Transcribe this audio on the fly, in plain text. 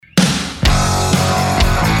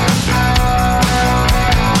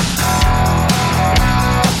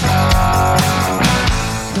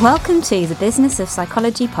Welcome to the Business of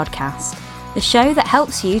Psychology podcast, the show that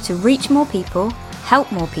helps you to reach more people,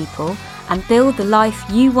 help more people, and build the life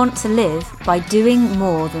you want to live by doing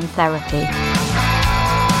more than therapy.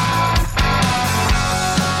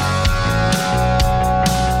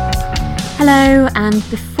 Hello, and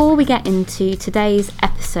before we get into today's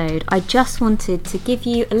episode, I just wanted to give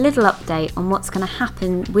you a little update on what's going to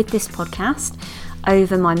happen with this podcast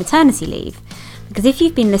over my maternity leave. Because if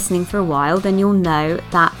you've been listening for a while, then you'll know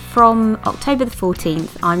that from October the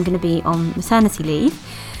 14th, I'm going to be on maternity leave,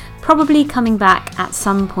 probably coming back at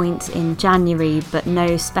some point in January, but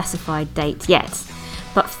no specified date yet.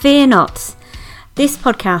 But fear not, this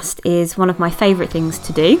podcast is one of my favourite things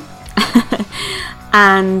to do.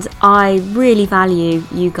 And I really value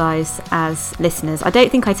you guys as listeners. I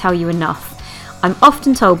don't think I tell you enough. I'm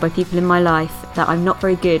often told by people in my life that I'm not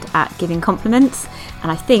very good at giving compliments,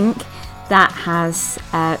 and I think that has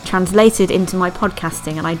translated into my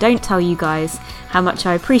podcasting, and I don't tell you guys how much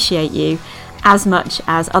I appreciate you as much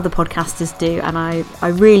as other podcasters do, and I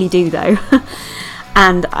really do though.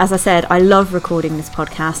 And as I said, I love recording this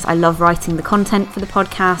podcast, I love writing the content for the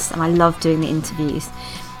podcast, and I love doing the interviews.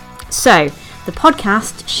 So the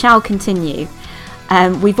podcast shall continue.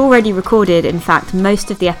 We've already recorded, in fact,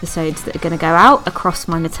 most of the episodes that are going to go out across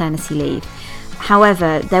my maternity leave.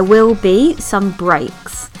 However, there will be some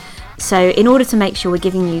breaks. So in order to make sure we're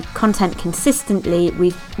giving you content consistently,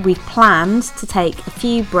 we've planned to take a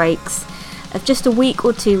few breaks of just a week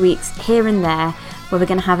or 2 weeks here and there, where we're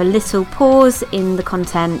going to have a little pause in the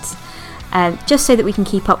content, just so that we can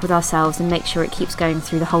keep up with ourselves and make sure it keeps going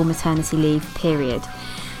through the whole maternity leave period.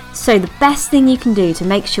 So the best thing you can do to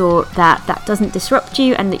make sure that that doesn't disrupt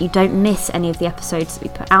you and that you don't miss any of the episodes that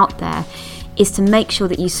we put out there is to make sure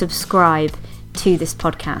that you subscribe to this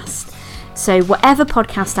podcast. So whatever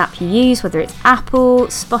podcast app you use, whether it's Apple,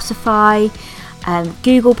 Spotify,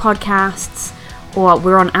 Google Podcasts, or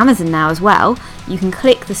we're on Amazon now as well, you can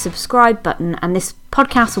click the subscribe button and this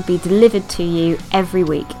podcast will be delivered to you every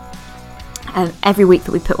week that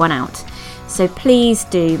we put one out. So please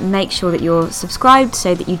do make sure that you're subscribed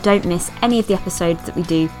so that you don't miss any of the episodes that we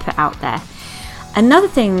do put out there. Another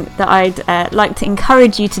thing that I'd like to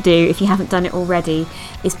encourage you to do, if you haven't done it already,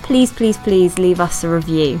 is please leave us a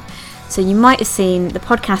review. So you might have seen the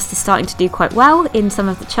podcast is starting to do quite well in some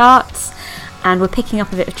of the charts, and we're picking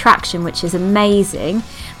up a bit of traction, which is amazing.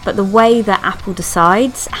 But the way that Apple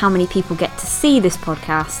decides how many people get to see this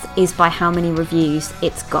podcast is by how many reviews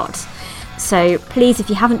it's got. So please, if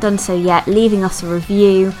you haven't done so yet, leaving us a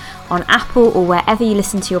review on Apple or wherever you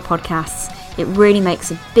listen to your podcasts, it really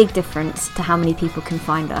makes a big difference to how many people can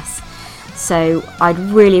find us. So I'd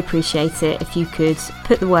really appreciate it if you could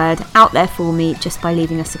put the word out there for me just by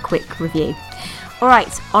leaving us a quick review. All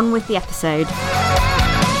right, on with the episode.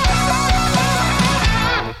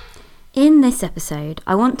 In this episode,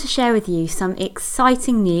 I want to share with you some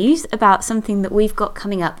exciting news about something that we've got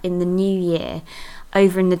coming up in the new year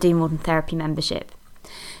over in the Do More Than Therapy membership.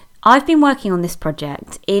 I've been working on this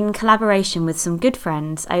project in collaboration with some good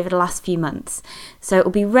friends over the last few months, so it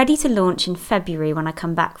will be ready to launch in February when I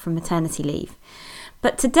come back from maternity leave.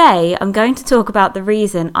 But today I'm going to talk about the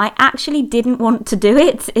reason I actually didn't want to do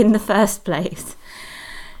it in the first place.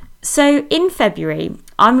 So in February,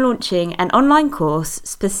 I'm launching an online course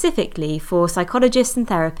specifically for psychologists and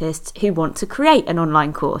therapists who want to create an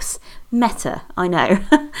online course. Meta, I know.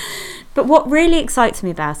 But what really excites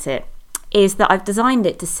me about it is that I've designed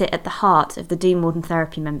it to sit at the heart of the Do More Than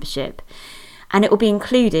Therapy membership, and it will be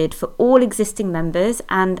included for all existing members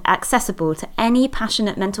and accessible to any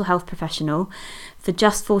passionate mental health professional for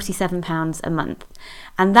just £47 a month.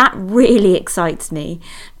 And that really excites me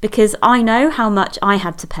because I know how much I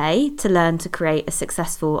had to pay to learn to create a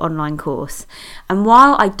successful online course. And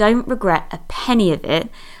while I don't regret a penny of it,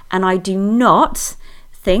 and I do not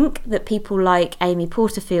think that people like Amy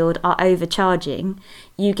Porterfield are overcharging,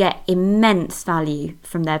 you get immense value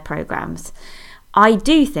from their programs. I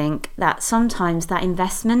do think that sometimes that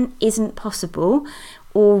investment isn't possible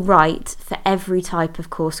or right for every type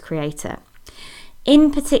of course creator.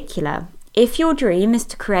 In particular, if your dream is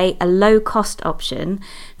to create a low-cost option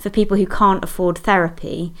for people who can't afford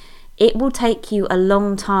therapy, it will take you a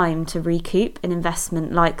long time to recoup an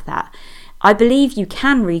investment like that. I believe you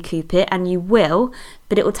can recoup it, and you will,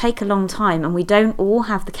 but it will take a long time, and we don't all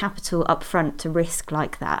have the capital up front to risk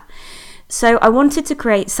like that. So I wanted to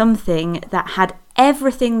create something that had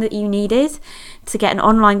everything that you needed to get an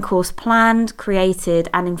online course planned, created,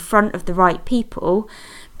 and in front of the right people,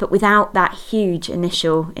 but without that huge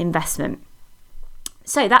initial investment.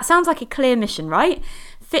 So that sounds like a clear mission, right?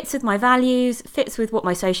 fits with my values, fits with what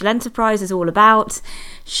my social enterprise is all about.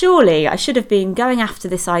 Surely I should have been going after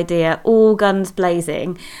this idea all guns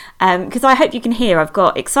blazing, because I hope you can hear I've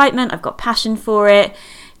got excitement, I've got passion for it.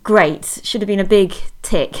 Great, should have been a big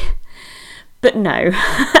tick. But no,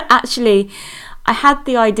 actually, I had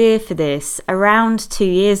the idea for this around 2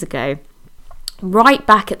 years ago, right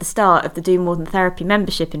back at the start of the Do More Than Therapy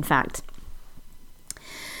membership, in fact.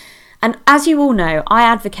 And as you all know, I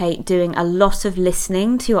advocate doing a lot of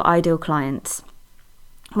listening to your ideal clients.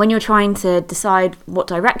 When you're trying to decide what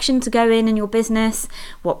direction to go in your business,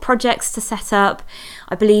 what projects to set up,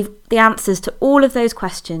 I believe the answers to all of those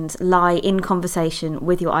questions lie in conversation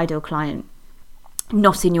with your ideal client,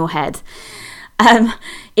 not in your head.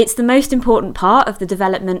 It's the most important part of the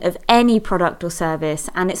development of any product or service,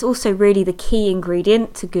 and it's also really the key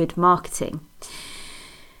ingredient to good marketing.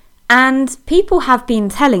 And people have been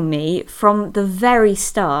telling me from the very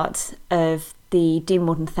start of the Do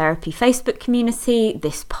More Than Therapy Facebook community,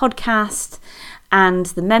 this podcast, and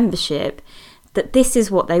the membership, that this is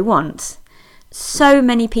what they want. So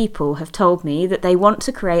many people have told me that they want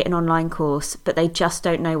to create an online course, but they just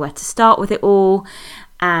don't know where to start with it all.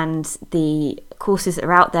 And the courses that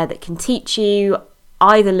are out there that can teach you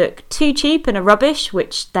either look too cheap and are rubbish,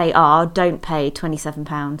 which they are. Don't pay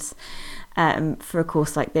 £27 for a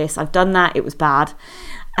course like this. I've done that, it was bad.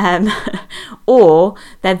 Or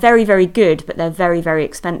they're very, very good, but they're very, very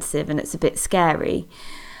expensive and it's a bit scary.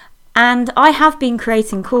 And I have been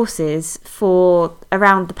creating courses for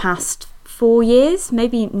around the past 4 years,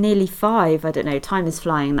 maybe nearly 5, I don't know, time is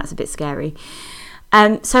flying, that's a bit scary.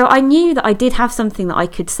 So I knew that I did have something that I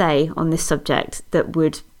could say on this subject that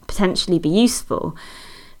would potentially be useful,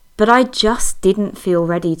 but I just didn't feel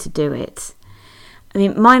ready to do it. I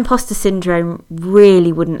mean, my imposter syndrome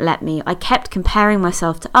really wouldn't let me. I kept comparing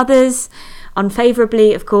myself to others,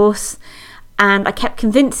 unfavourably, of course, and I kept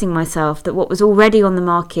convincing myself that what was already on the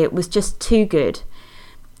market was just too good.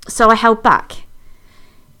 So I held back.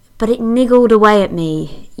 But it niggled away at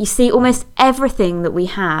me. You see, almost everything that we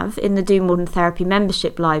have in the Do More Than Therapy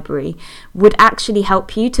membership library would actually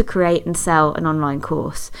help you to create and sell an online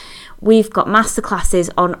course. We've got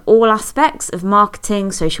masterclasses on all aspects of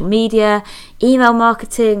marketing, social media, email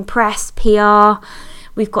marketing, press, PR.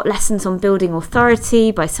 We've got lessons on building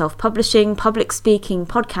authority by self-publishing, public speaking,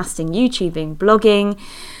 podcasting, YouTubing, blogging.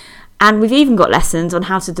 And we've even got lessons on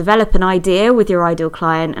how to develop an idea with your ideal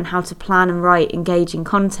client and how to plan and write engaging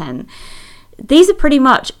content. These are pretty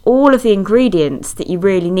much all of the ingredients that you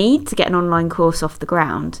really need to get an online course off the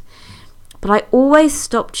ground. But I always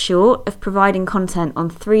stopped short of providing content on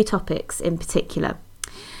 3 topics in particular.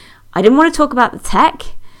 I didn't want to talk about the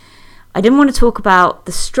tech. I didn't want to talk about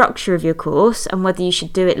the structure of your course and whether you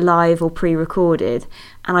should do it live or pre-recorded.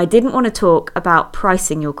 And I didn't want to talk about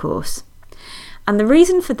pricing your course. And the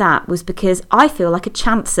reason for that was because I feel like a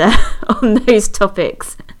chancer on those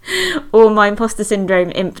topics, or my imposter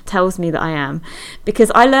syndrome imp tells me that I am,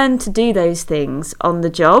 because I learned to do those things on the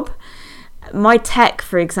job. My tech,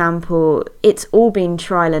 for example, it's all been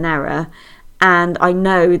trial and error, and I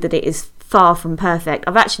know that it is far from perfect.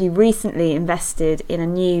 I've actually recently invested in a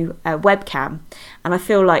new webcam, and I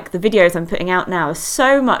feel like the videos I'm putting out now are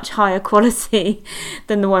so much higher quality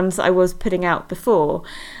than the ones I was putting out before.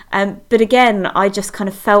 But again, I just kind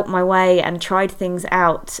of felt my way and tried things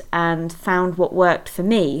out and found what worked for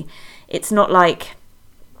me. It's not like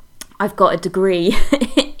I've got a degree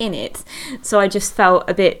in it, so I just felt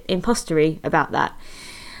a bit impostery about that.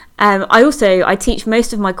 I teach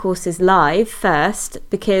most of my courses live first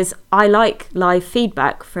because I like live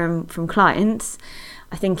feedback from clients.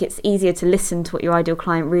 I think it's easier to listen to what your ideal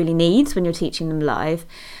client really needs when you're teaching them live.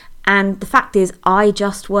 And the fact is, I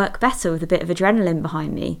just work better with a bit of adrenaline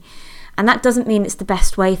behind me. And that doesn't mean it's the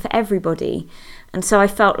best way for everybody. And so I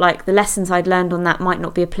felt like the lessons I'd learned on that might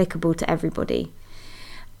not be applicable to everybody.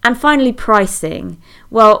 And finally, pricing.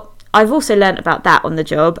 Well, I've also learnt about that on the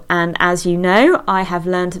job. And as you know, I have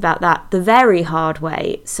learnt about that the very hard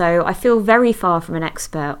way. So I feel very far from an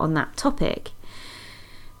expert on that topic.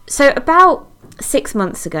 So about 6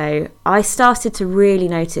 months ago, I started to really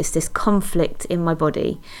notice this conflict in my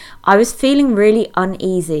body. I was feeling really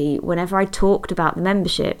uneasy whenever I talked about the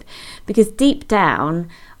membership because deep down,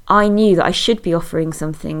 I knew that I should be offering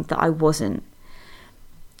something that I wasn't.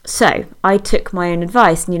 So I took my own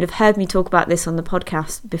advice, and you'll have heard me talk about this on the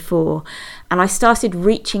podcast before, and I started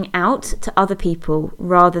reaching out to other people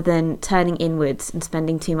rather than turning inwards and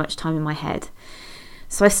spending too much time in my head.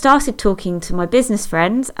 So I started talking to my business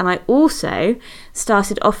friends, and I also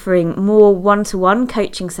started offering more one-to-one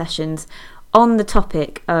coaching sessions on the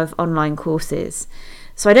topic of online courses.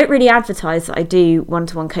 So I don't really advertise that I do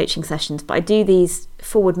one-to-one coaching sessions, but I do these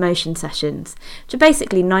forward motion sessions, which are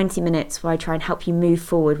basically 90 minutes where I try and help you move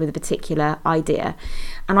forward with a particular idea.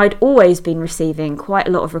 And I'd always been receiving quite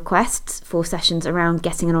a lot of requests for sessions around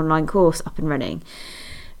getting an online course up and running,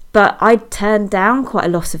 but I'd turned down quite a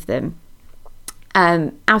lot of them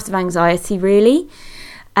out of anxiety, really.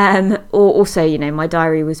 Or also, my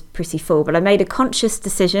diary was pretty full, but I made a conscious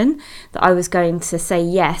decision that I was going to say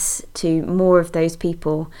yes to more of those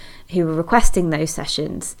people who were requesting those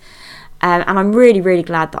sessions. And I'm really, really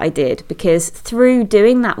glad that I did, because through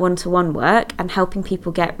doing that one-to-one work and helping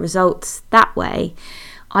people get results that way,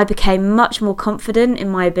 I became much more confident in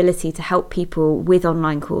my ability to help people with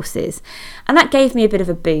online courses. And that gave me a bit of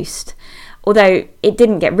a boost. Although it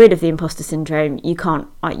didn't get rid of the imposter syndrome, you can't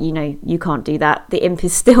do that. The imp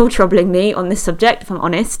is still troubling me on this subject, if I'm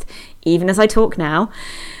honest, even as I talk now.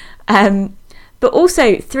 But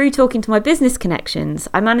also through talking to my business connections,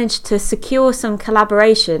 I managed to secure some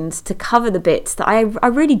collaborations to cover the bits that I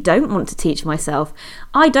really don't want to teach myself.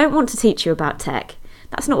 I don't want to teach you about tech.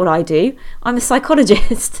 That's not what I do. I'm a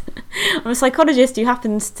psychologist. I'm a psychologist who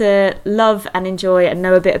happens to love and enjoy and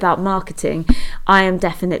know a bit about marketing. I am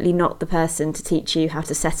definitely not the person to teach you how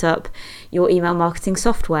to set up your email marketing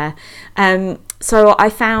software. So I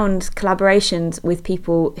found collaborations with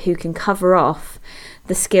people who can cover off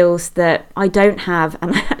the skills that I don't have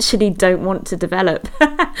and I actually don't want to develop,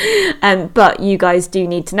 but you guys do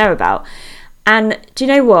need to know about. And do you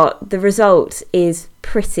know what? The result is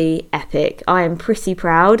pretty epic. I am pretty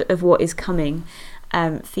proud of what is coming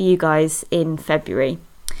for you guys in February.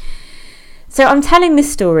 So I'm telling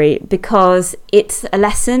this story because it's a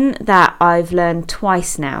lesson that I've learned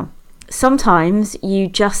twice now. Sometimes you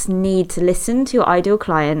just need to listen to your ideal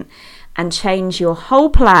client and change your whole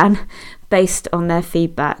plan based on their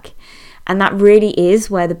feedback. And that really is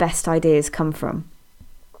where the best ideas come from.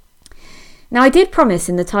 Now, I did promise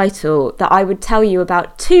in the title that I would tell you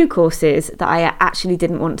about 2 courses that I actually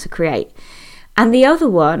didn't want to create. And the other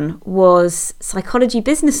one was Psychology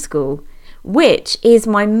Business School, which is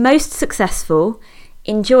my most successful,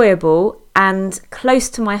 enjoyable, and close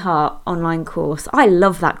to my heart online course. I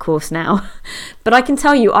love that course now. But I can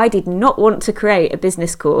tell you, I did not want to create a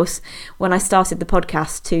business course when I started the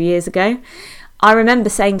podcast 2 years ago. I remember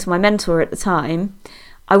saying to my mentor at the time,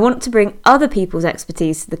 I want to bring other people's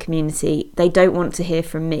expertise to the community. They don't want to hear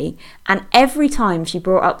from me. And every time she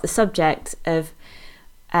brought up the subject of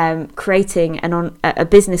creating a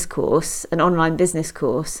business course, an online business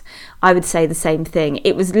course, I would say the same thing.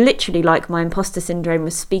 It was literally like my imposter syndrome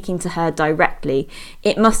was speaking to her directly.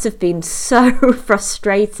 It must have been so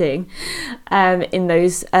frustrating in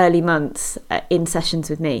those early months in sessions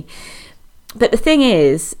with me. But the thing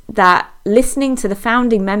is that listening to the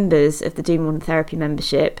founding members of the Do More Than Therapy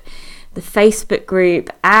membership, the Facebook group,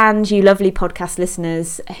 and you lovely podcast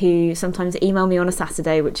listeners who sometimes email me on a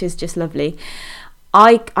Saturday, which is just lovely,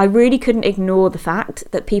 I really couldn't ignore the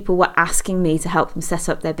fact that people were asking me to help them set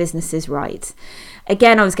up their businesses right.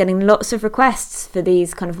 Again, I was getting lots of requests for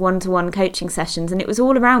these kind of one-to-one coaching sessions, and it was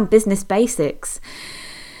all around business basics.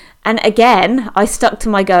 And again, I stuck to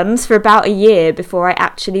my guns for about a year before I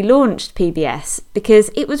actually launched PBS,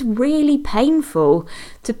 because it was really painful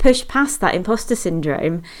to push past that imposter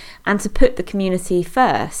syndrome and to put the community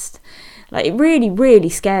first. Like, it really, really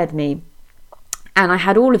scared me. And I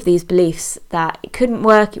had all of these beliefs that it couldn't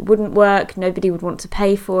work, it wouldn't work, nobody would want to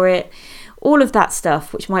pay for it, all of that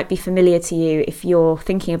stuff, which might be familiar to you if you're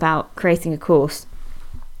thinking about creating a course.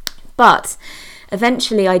 But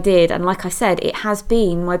eventually I did, and like I said, it has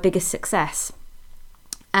been my biggest success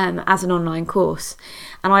as an online course.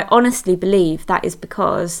 And I honestly believe that is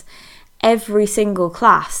because every single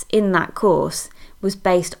class in that course was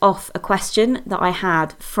based off a question that I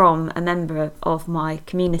had from a member of my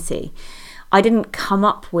community. I didn't come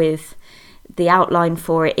up with the outline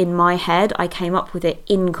for it in my head. I came up with it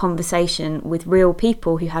in conversation with real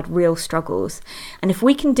people who had real struggles. And if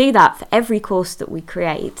we can do that for every course that we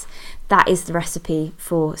create, that is the recipe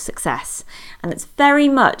for success. And it's very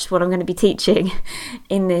much what I'm going to be teaching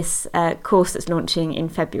in this course that's launching in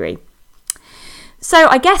February. So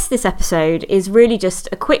I guess this episode is really just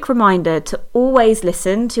a quick reminder to always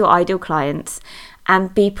listen to your ideal clients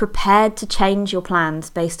and be prepared to change your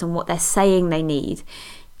plans based on what they're saying they need,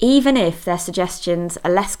 even if their suggestions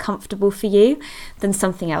are less comfortable for you than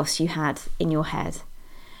something else you had in your head.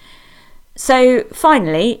 So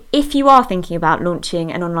finally, if you are thinking about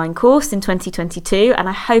launching an online course in 2022, and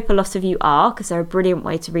I hope a lot of you are, because they're a brilliant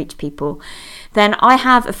way to reach people, then I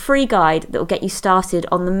have a free guide that will get you started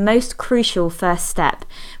on the most crucial first step,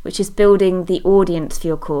 which is building the audience for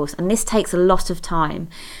your course. And this takes a lot of time.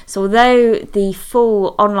 So although the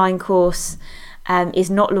full online course is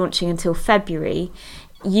not launching until February,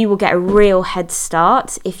 you will get a real head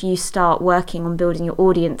start if you start working on building your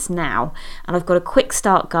audience now. And I've got a quick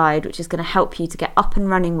start guide which is going to help you to get up and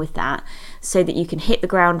running with that so that you can hit the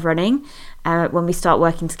ground running when we start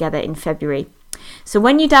working together in February. So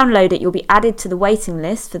when you download it, you'll be added to the waiting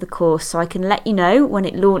list for the course, so I can let you know when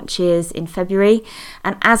it launches in February.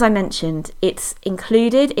 And as I mentioned, it's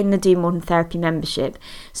included in the Do More Than Therapy membership,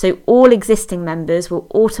 so all existing members will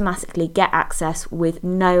automatically get access with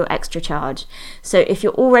no extra charge. So if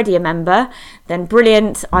you're already a member, then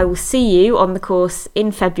brilliant, I will see you on the course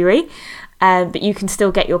in February. But you can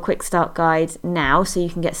still get your quick start guide now, so you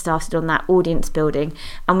can get started on that audience building.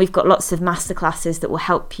 And we've got lots of masterclasses that will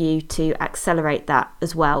help you to accelerate that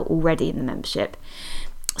as well already in the membership.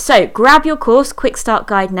 So grab your course quick start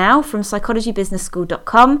guide now from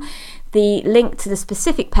psychologybusinessschool.com. The link to the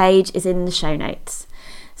specific page is in the show notes.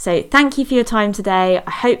 So thank you for your time today. I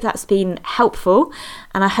hope that's been helpful,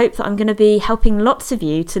 and I hope that I'm going to be helping lots of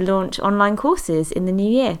you to launch online courses in the new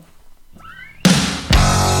year.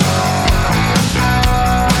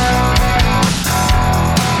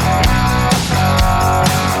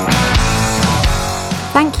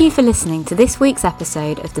 Thank you for listening to this week's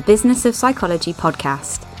episode of the Business of Psychology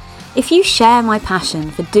podcast. If you share my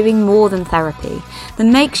passion for doing more than therapy,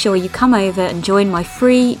 then make sure you come over and join my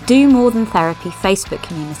free Do More Than Therapy Facebook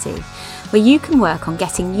community, where you can work on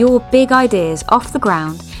getting your big ideas off the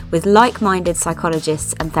ground with like-minded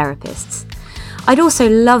psychologists and therapists. I'd also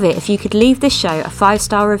love it if you could leave this show a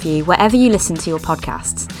 5-star review wherever you listen to your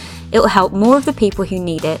podcasts. It will help more of the people who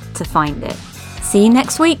need it to find it. See you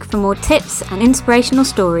next week for more tips and inspirational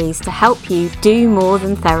stories to help you do more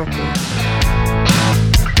than therapy.